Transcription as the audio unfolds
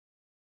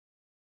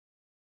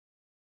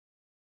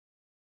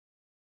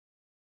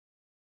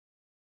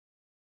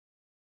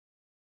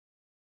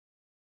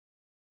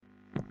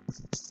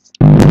Friends.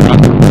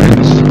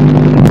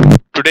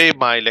 Today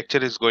my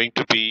lecture is going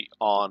to be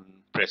on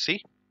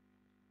Precis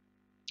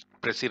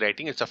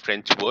writing. It's a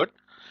French word.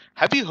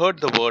 Have you heard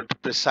the word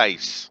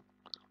precise?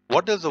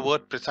 What does the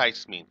word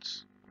precise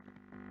means?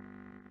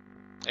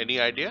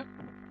 Any idea?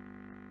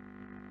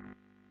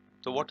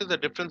 So what is the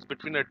difference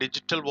between a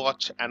digital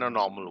watch and a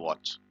normal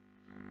watch?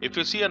 If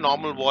you see a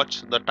normal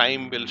watch, the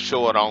time will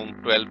show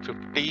around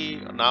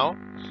 12:50 now.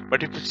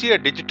 But if you see a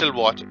digital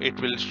watch, it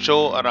will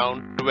show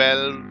around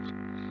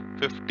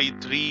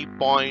 12:53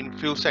 point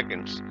few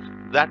seconds.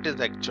 That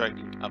is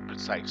actually a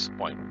precise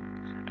point.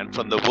 And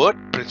from the word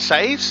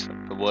precise,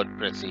 the word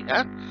precis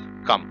has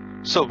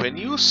come. So when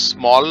you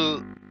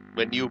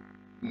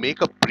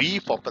make a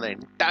brief of an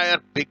entire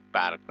big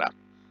paragraph,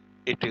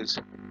 it is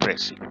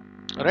precis.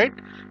 Right?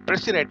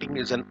 Precis writing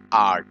is an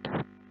art.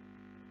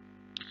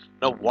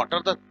 Now, what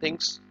are the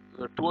things,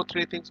 two or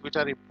three things which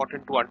are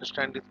important to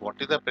understand is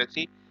what is a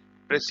precis?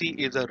 Precis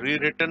is a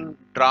rewritten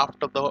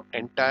draft of the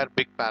entire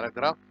big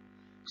paragraph.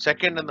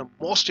 Second, and the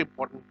most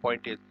important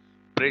point is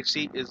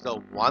precis is the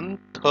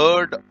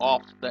 1/3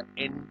 of the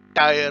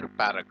entire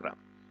paragraph.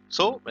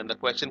 So when the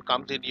question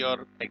comes in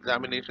your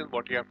examination,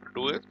 what you have to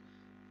do is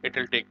it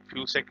will take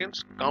few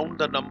seconds, count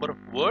the number of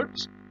words,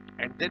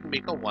 and then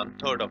make a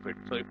 1/3 of it.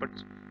 So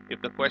if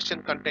the question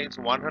contains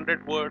 100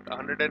 words,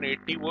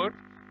 180 words,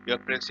 your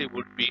precis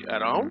would be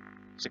around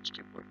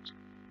 60 words.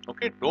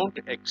 Okay, don't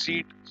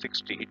exceed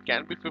 60. It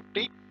can be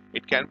 50,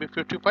 it can be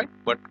 55,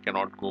 but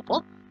cannot go for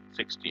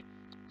 60.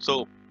 So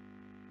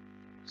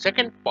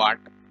second part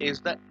is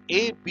the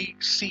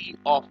ABC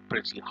of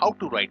precis. How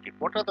to write it?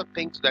 What are the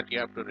things that you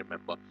have to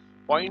remember?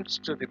 Points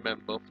to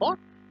remember for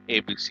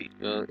ABC.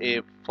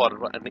 For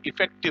an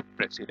effective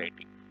precis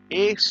writing.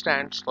 A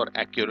stands for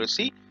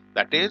accuracy.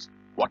 That is,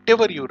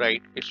 whatever you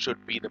write, it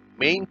should be the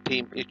main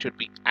theme. It should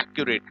be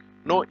accurate.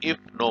 No if,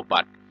 no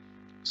but.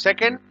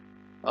 Second,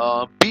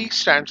 B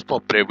stands for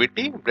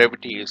brevity.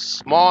 Brevity is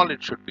small.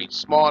 It should be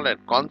small and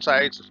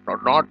concise. It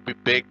should not be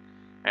big.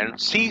 And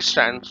C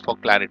stands for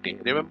clarity.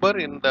 Remember,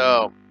 in the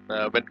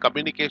when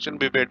communication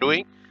we were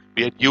doing,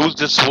 we had used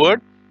this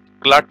word.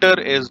 Clutter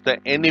is the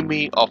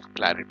enemy of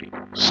clarity.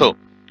 So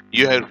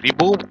you have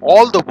removed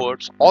all the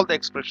words, all the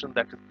expression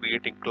that is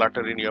creating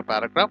clutter in your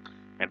paragraph,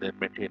 and then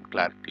maintain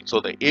clarity.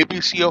 So the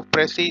ABC of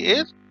precis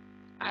is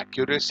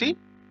accuracy,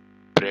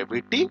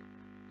 brevity,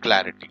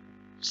 clarity.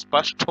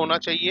 स्पष्ट होना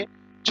चाहिए,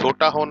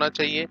 छोटा होना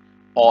चाहिए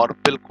और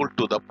बिल्कुल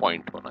to the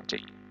point होना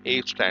चाहिए. A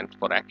stands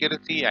for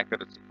accuracy.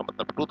 Accuracy का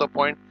मतलब to the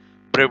point.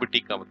 Brevity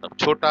का मतलब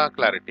छोटा.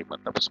 Clarity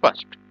मतलब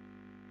स्पष्ट.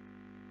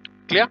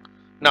 Clear?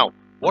 Now,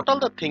 what are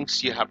the things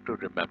you have to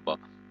remember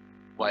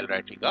while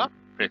writing a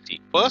precis?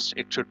 First,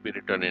 it should be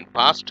written in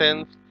past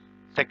tense.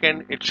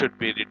 Second, it should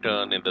be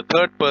written in the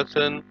third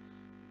person.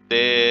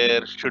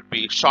 There should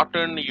be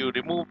shortened. You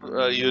remove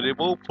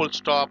full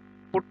stop.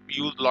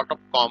 Use lot of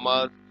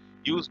commas.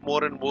 Use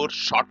more and more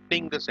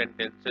shortening the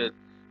sentences.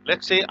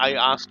 Let's say I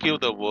ask you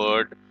the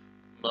word,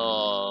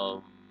 uh,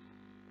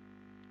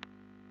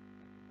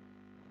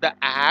 the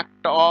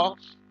act of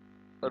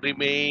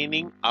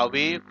remaining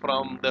away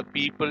from the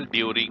people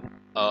during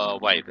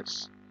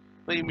virus.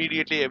 So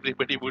immediately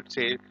everybody would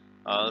say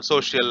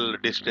social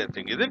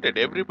distancing, isn't it?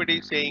 Everybody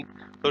is saying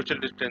social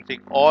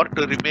distancing, or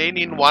to remain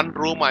in one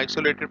room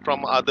isolated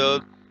from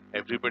others.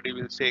 Everybody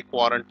will say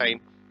quarantine.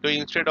 So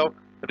instead of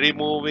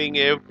removing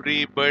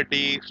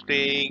everybody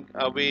staying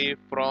away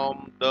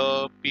from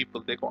the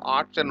people, देखो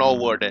 8 से 9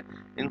 word है,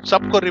 इन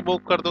सबको remove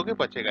कर दोगे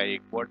बचेगा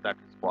एक word, that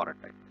is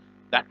quarantine.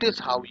 That is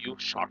how you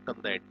shorten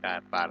the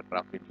entire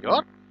paragraph in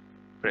your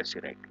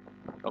precis writing.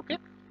 Okay.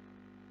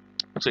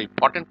 So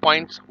important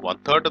points: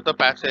 1/3 of the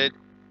passage,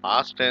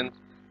 past tense,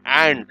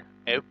 and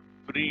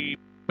every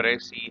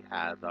precis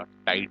has a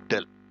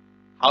title.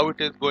 How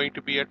it is going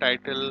to be a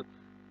title?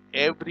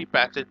 Every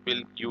passage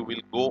you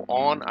will go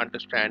on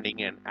understanding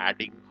and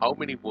adding how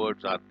many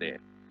words are there.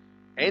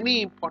 Any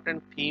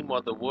important theme or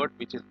the word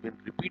which has been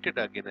repeated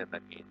again and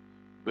again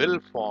will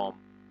form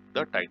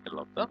the title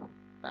of the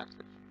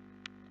passage.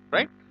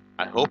 Right?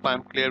 I hope I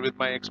am clear with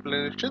my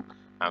explanation.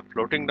 I am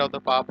floating down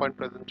the PowerPoint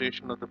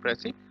presentation of the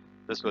precis.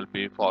 This will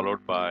be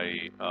followed by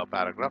a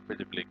paragraph which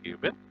will be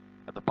given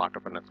as a part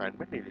of an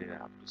assignment. You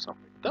have to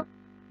submit the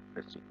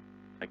precis.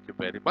 Thank you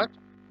very much.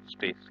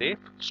 Stay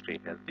safe, stay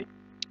healthy.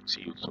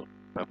 See you soon.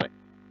 Bye bye.